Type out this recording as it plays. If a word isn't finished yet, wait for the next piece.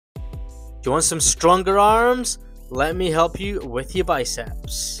Do you want some stronger arms? Let me help you with your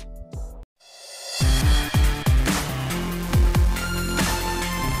biceps.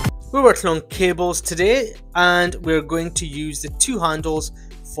 We're working on cables today, and we're going to use the two handles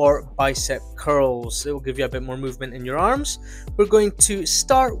for bicep curls. It will give you a bit more movement in your arms. We're going to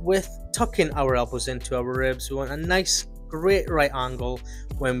start with tucking our elbows into our ribs. We want a nice, great right angle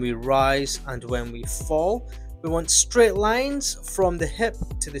when we rise and when we fall. We want straight lines from the hip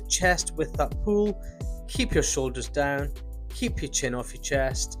to the chest with that pull. Keep your shoulders down, keep your chin off your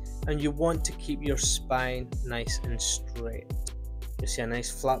chest, and you want to keep your spine nice and straight. You see a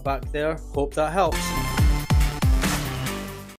nice flat back there? Hope that helps.